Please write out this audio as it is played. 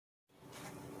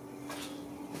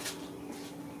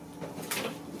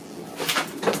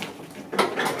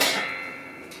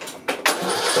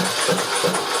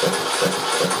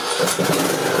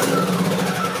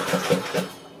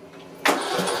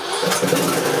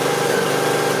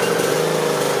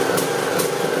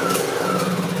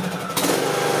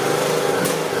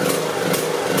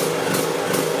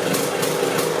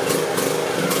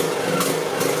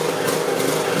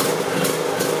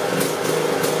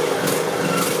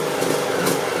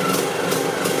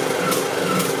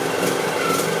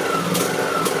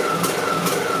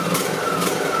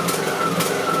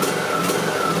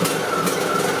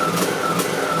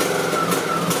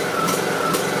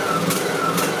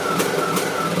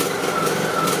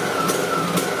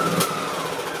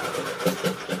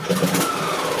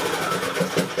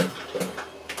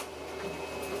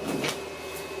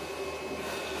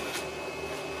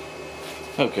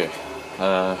Okay,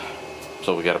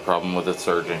 so we got a problem with it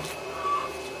surging.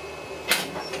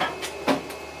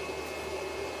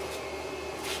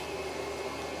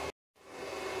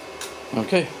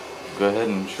 Okay, go ahead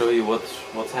and show you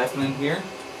what's happening here.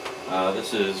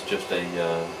 This is just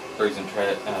a Briggs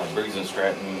 &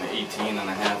 Stratton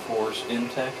 18.5 horse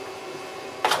Intech.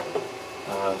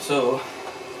 So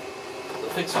the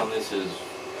fix on this is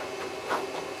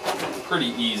pretty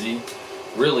easy.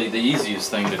 Really, the easiest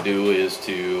thing to do is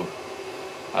to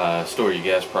store your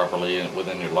gas properly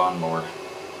within your lawnmower.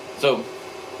 So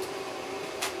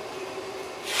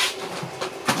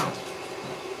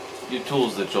your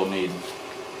tools that you'll need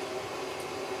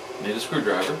a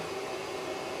screwdriver,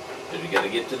 because you got to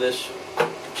get to this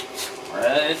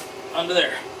right under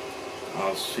there.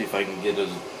 I'll see if I can get a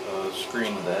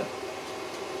screen of that.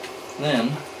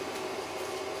 Then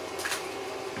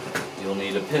you'll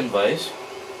need a pin vise.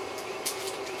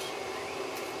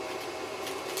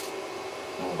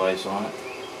 No vise on it.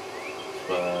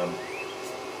 I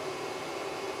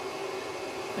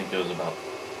think it was about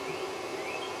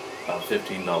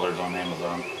 $15 on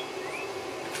Amazon.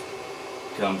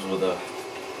 Comes with a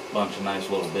bunch of nice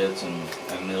little bits and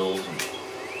mills, and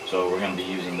so we're going to be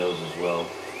using those as well.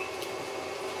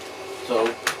 So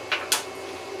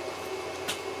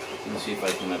let me see if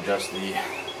I can adjust the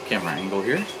camera angle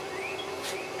here.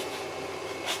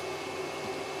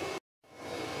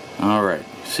 Alright,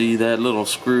 see that little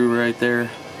screw right there?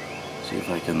 See if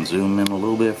I can zoom in a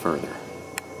little bit further.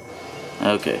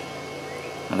 Okay,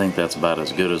 I think that's about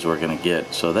as good as we're going to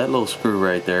get. So that little screw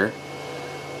right there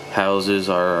houses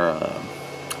our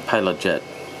pilot jet,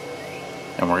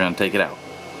 and we're going to take it out.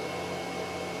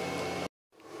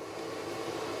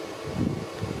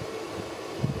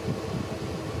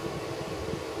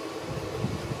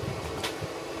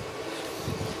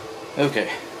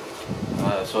 Okay,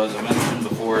 so as I mentioned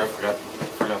before, I forgot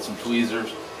some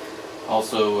tweezers.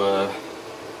 Also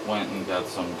went and got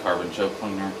some carbon choke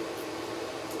cleaner,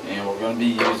 and we're going to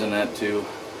be using that too.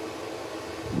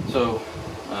 So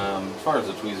as far as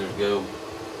the tweezers go,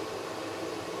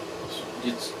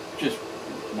 it's just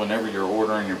whenever you're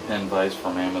ordering your pin vise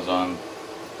from Amazon,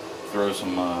 throw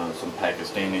some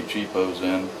Pakistani cheapos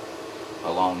in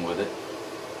along with it.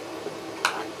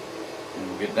 And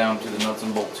we'll get down to the nuts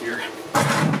and bolts here.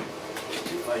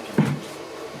 See if I can.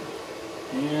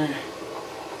 Here.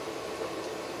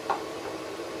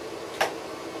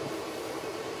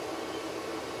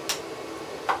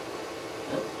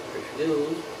 Yep, there she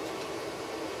goes.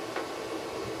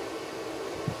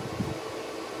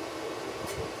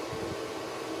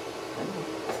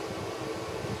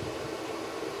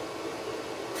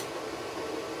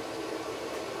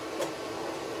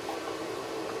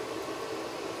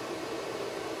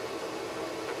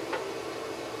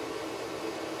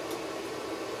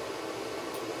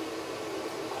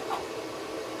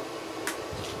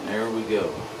 There we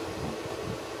go.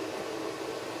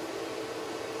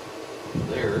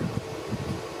 There,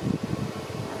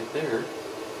 right there,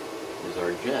 is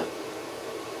our jet.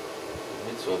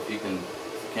 Right, so if the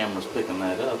camera's picking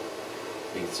that up,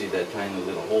 you can see that tiny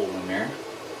little hole in there.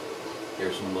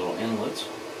 Here's some little inlets.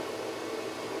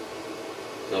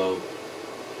 So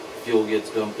fuel gets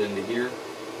dumped into here,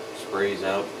 sprays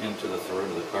out into the throat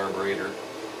of the carburetor.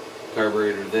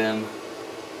 Carburetor then,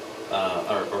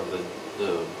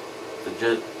 the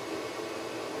jet,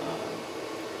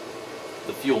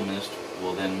 the fuel mist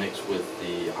will then mix with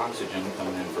the oxygen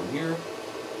coming in from here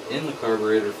in the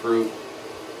carburetor throat,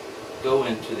 go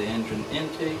into the engine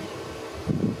intake,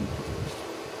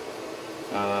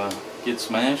 get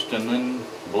smashed, and then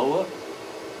blow up.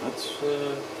 That's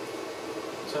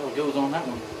how it goes on that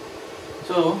one.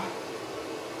 So,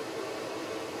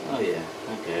 oh yeah,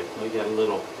 okay, we got a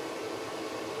little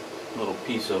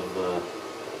piece of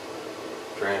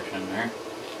trash in there.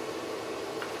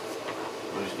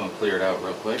 We're just going to clear it out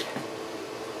real quick.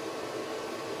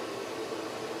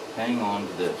 Hang on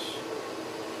to this.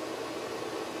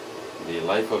 The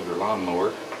life of your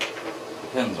lawnmower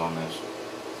depends on this.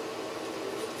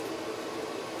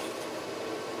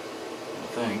 I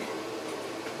think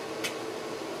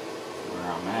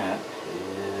where I'm at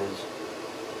is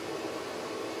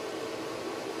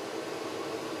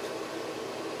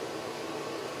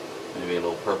maybe a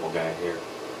little purple guy here.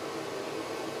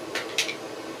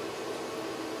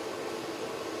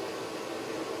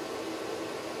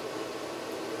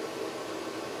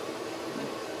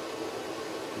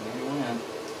 There he went.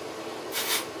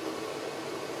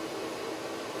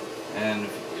 And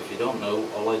if you don't know,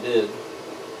 all I did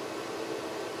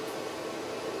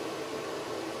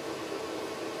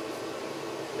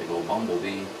big old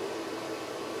bumblebee.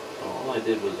 So all I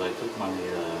did was I took my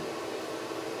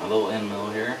my little end mill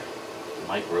here,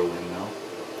 micro end mill,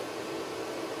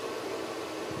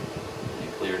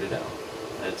 and cleared it out.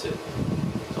 That's it.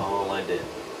 That's all I did.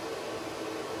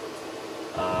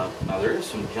 Now there is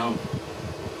some junk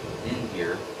in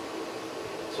here,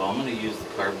 so I'm going to use the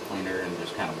carb cleaner and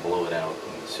just kind of blow it out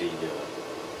and see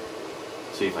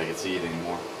if I can see it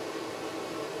anymore.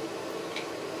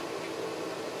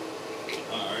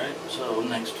 Alright, so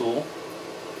next tool.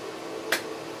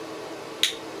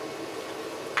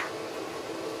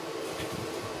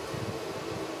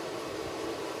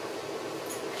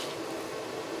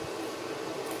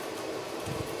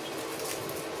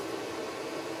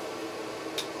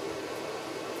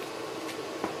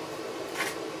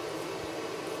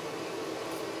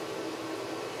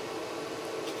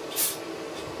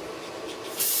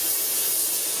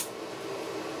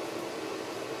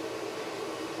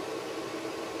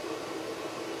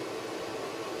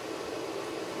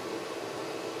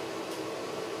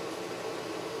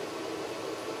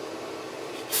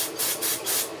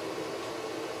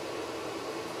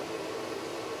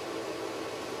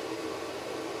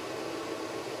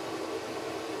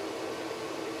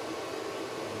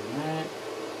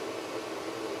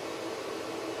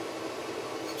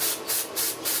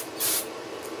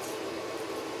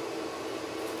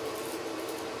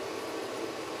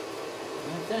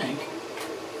 I think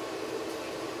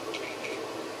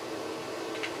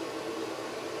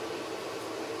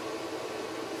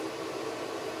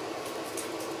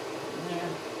there,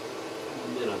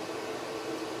 a bit of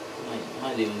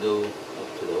might even go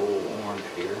up to the old orange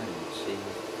here and see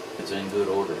if it's in good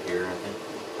order here. I think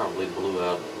probably blew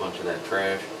out a bunch of that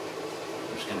trash.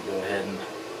 I'm just gonna go ahead and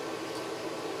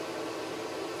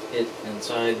hit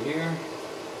inside here.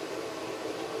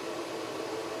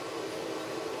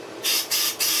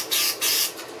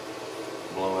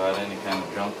 Blow out any kind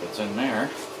of junk that's in there.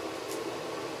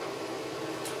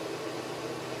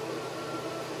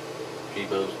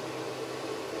 Cheapos.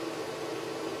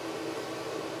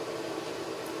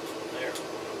 There.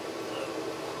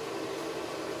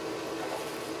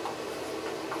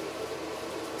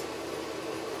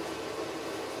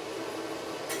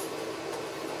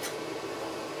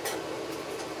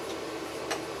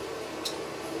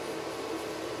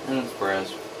 And it's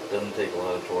brass. Doesn't take a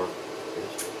lot of torque.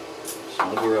 Just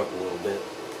snug her up a little bit.